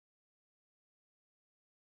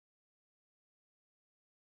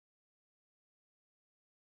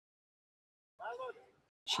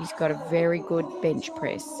She's got a very good bench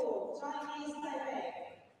press.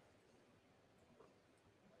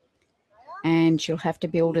 And she'll have to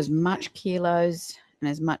build as much kilos and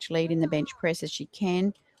as much lead in the bench press as she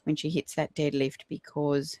can when she hits that deadlift,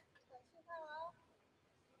 because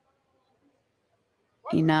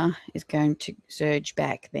Inna is going to surge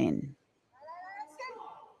back then.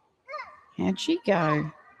 How'd she go?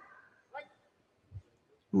 I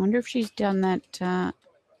wonder if she's done that.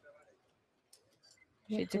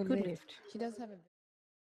 It's a good lift. She does have a...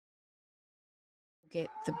 Get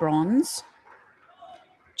the bronze.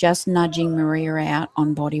 Just nudging Maria out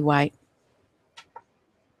on body weight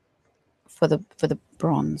for the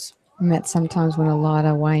bronze. And that's sometimes when a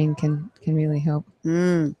lighter weighing can really help.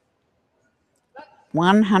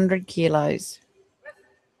 100 kilos.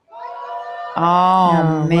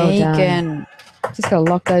 Oh, Megan. Well, just got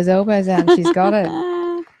to lock those elbows out and she's got it.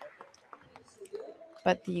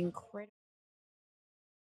 But the incredible...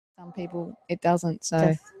 Some people, it doesn't.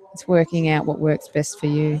 So it's working out what works best for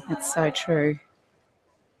you. That's so true.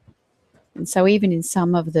 And so even in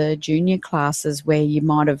some of the junior classes where you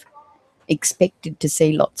might have expected to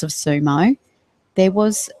see lots of sumo, there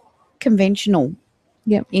was conventional,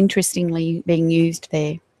 interestingly, being used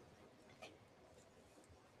there.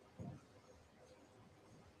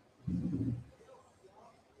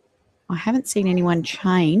 I haven't seen anyone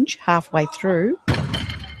change halfway through.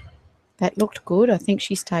 That looked good. I think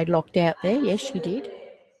she stayed locked out there. Yes, she did.